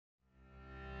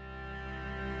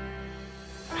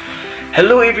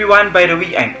Hello everyone, by the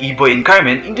way, I'm Eboy and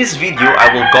Carmen. In this video,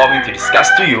 I will going to discuss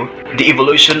to you the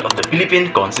evolution of the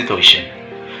Philippine Constitution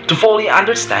to fully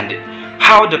understand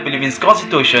how the Philippines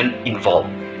Constitution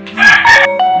evolved.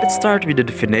 Let's start with the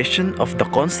definition of the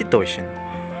Constitution.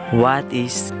 What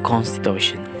is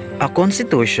Constitution? A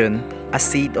Constitution, a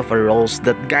set of rules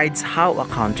that guides how a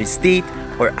country, state,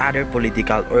 or other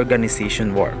political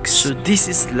organization works. So this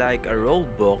is like a rule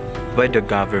book by the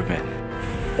government.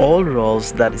 All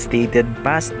rules that stated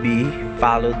must be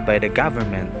followed by the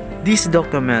government. These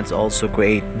documents also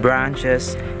create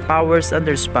branches, powers, and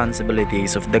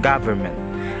responsibilities of the government,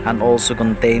 and also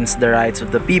contains the rights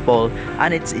of the people,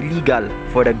 and it's illegal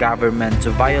for the government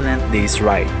to violate these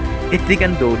rights. If they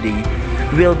can do, they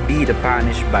will be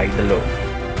punished by the law.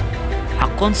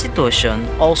 A constitution,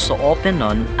 also often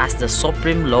known as the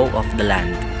supreme law of the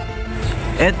land.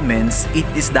 It means it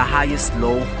is the highest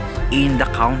law in the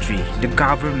country. The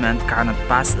government cannot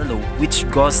pass a law which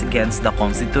goes against the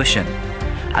Constitution.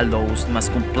 A laws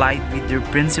must comply with their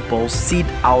principles set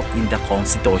out in the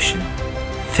Constitution.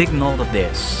 Take note of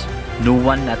this. No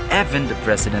one, not even the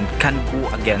president, can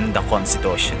go against the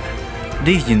Constitution.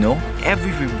 Did you know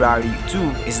every February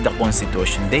 2 is the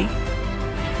Constitution Day?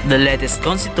 The latest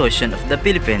Constitution of the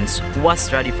Philippines was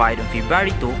ratified on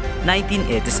February 2,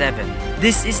 1987.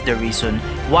 This is the reason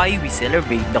why we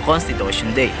celebrate the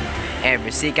Constitution Day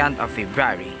every 2nd of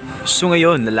February. So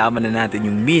ngayon, nalaman na natin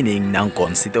yung meaning ng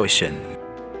Constitution.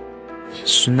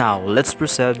 So now, let's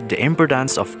proceed the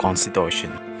importance of Constitution.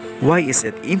 Why is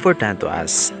it important to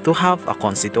us to have a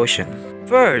Constitution?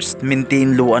 First,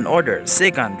 maintain law and order.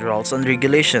 Second, rules and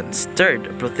regulations. Third,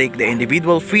 protect the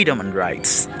individual freedom and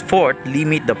rights. Fourth,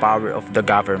 limit the power of the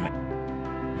government.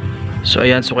 So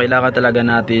ayan, so kailangan talaga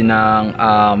natin ng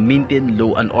maintain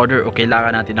law and order, o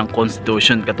kailangan natin ng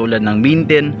constitution katulad ng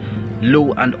maintain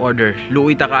law and order.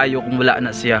 Luita kayo kung wala na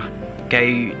siya.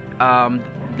 Kay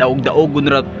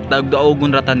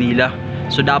daog-daogon rata nila.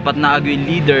 So dapat na agoy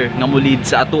leader nga mulid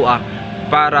sa atoa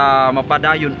para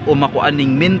mapadayon o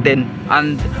makuaning maintain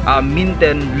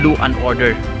law and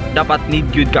order. Dapat need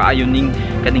gyud kaayo ning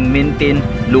kaning maintain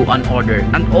law and order,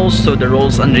 and also the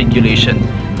rules and regulation.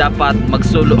 Dapat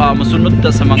masunod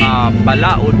ta sa mga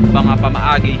balaod, mga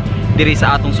pamaagi diri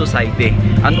sa atong society,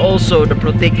 and also the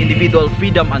protect individual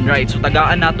freedom and rights. So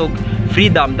tagaan natog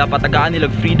freedom, dapat tagaan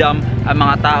nilag freedom ang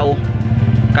mga tao.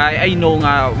 Kay I know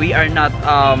nga we are not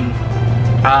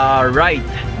right,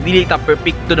 dili ta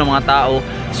perfecto ng mga tao.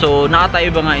 So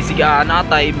natay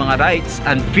natay mga rights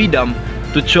and freedom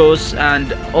to choose,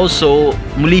 and also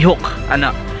mulihok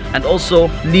ana, and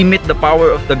also limit the power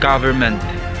of the government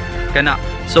kana.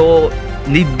 So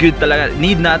need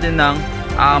natin ng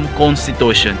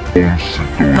constitution.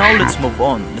 Now let's move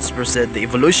on. Let's proceed the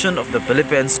evolution of the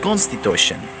Philippines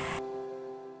Constitution.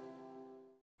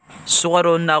 So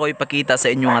karon na ako ipakita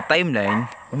sa inyo nga timeline.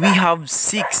 We have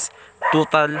 6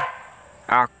 total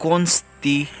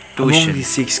constitution. Among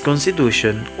these 6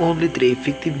 constitution, only 3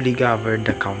 effectively govern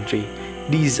the country.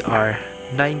 These are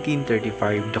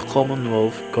 1935 the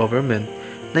Commonwealth Government,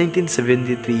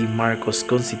 1973 Marcos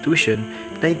Constitution,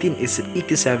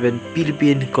 1987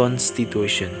 Philippine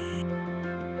Constitution.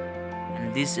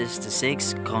 And this is the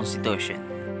 6th Constitution.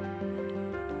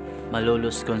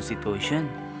 Malolos Constitution,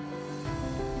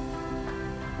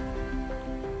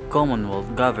 Commonwealth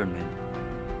Government,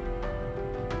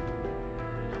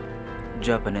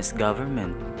 Japanese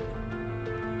Government,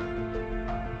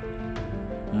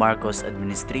 Marcos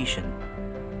Administration,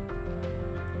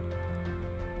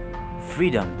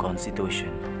 Freedom Constitution.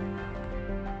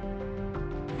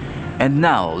 And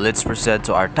now, let's proceed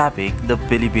to our topic, the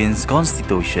Philippines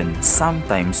Constitution,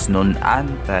 sometimes known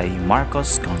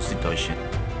anti-Marcos Constitution.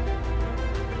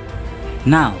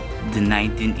 Now, the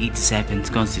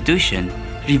 1987 Constitution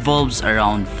revolves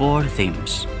around 4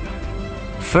 themes.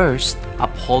 First,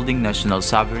 upholding national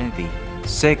sovereignty.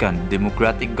 Second,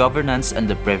 democratic governance and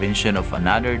the prevention of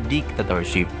another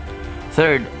dictatorship.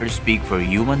 Third, respect for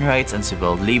human rights and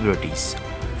civil liberties.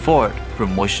 Fourth,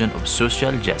 promotion of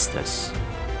social justice.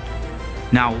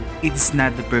 Now, it's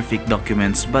not the perfect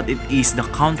documents, but it is the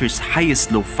country's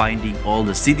highest law binding all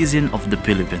the citizens of the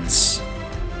Philippines.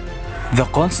 The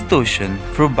Constitution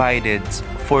provided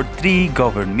for 3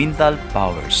 governmental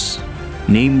powers,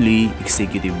 namely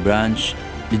executive branch,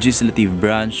 legislative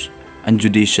branch, and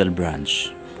judicial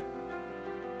branch.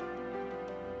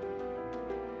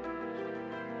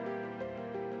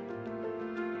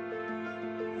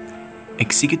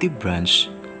 Executive branch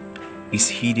is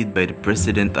headed by the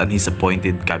President and his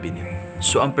appointed cabinet.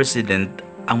 So ang President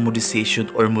ang mo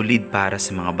decision or mo lead para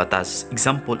sa mga batas.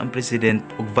 Example, ang president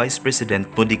ug vice president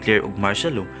mo declare og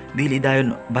martial law, dili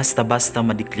dayon basta-basta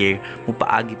ma-declare mo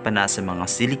paagi pa na sa mga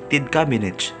selected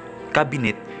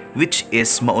cabinet which is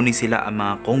mauni sila ang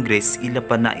mga congress ila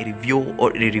pa na i-review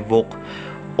or i-revoke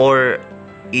or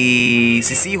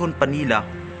isisihon pa nila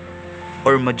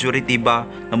or majority ba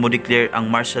na mo declare ang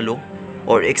martial law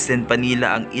or extend pa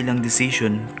nila ang ilang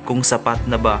decision kung sapat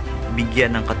na ba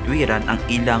bigyan ng katwiran ang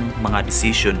ilang mga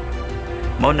decision.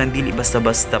 Mao nang dili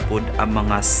basta-basta pod ang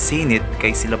mga Senate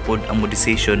kay sila pod ang mo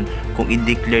decision kung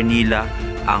i-declare nila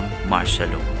ang martial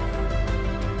law.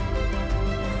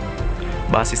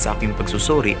 Base sa aking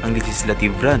pagsusuri, ang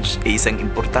legislative branch ay isang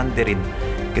importante rin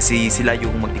kasi sila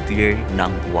yung mag-declare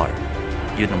ng war.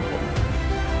 Yun ang po.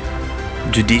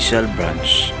 Judicial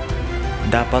branch.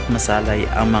 Dapat masalay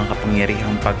ang mga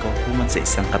kapangyarihang paghukuman sa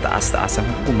isang kataas-taasang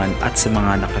hukuman at sa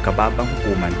mga nakakababang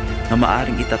hukuman na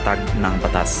maaring itatag ng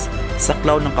batas.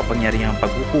 Saklaw ng kapangyarihang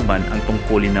paghukuman ang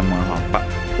tungkulin ng mga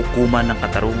hukuman ng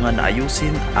katarungan na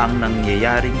ayusin ang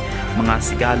nangyayaring mga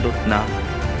sigalot na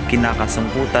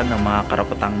kinakasangkutan ng mga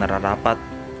karapatang nararapat,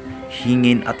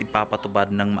 hingin at ipapatubad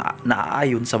ng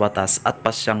naaayon sa batas at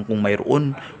pasyang kung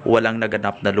mayroon o walang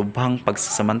naganap na lubhang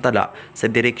pagsasamantala sa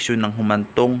direksyon ng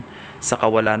humantong sa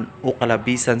kawalan o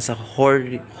kalabisan sa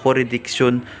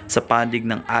jurisdiction sa panig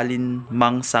ng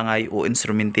alinmang sangay o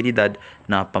instrumentalidad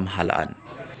na pamahalaan.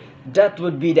 That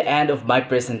would be the end of my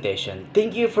presentation.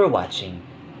 Thank you for watching.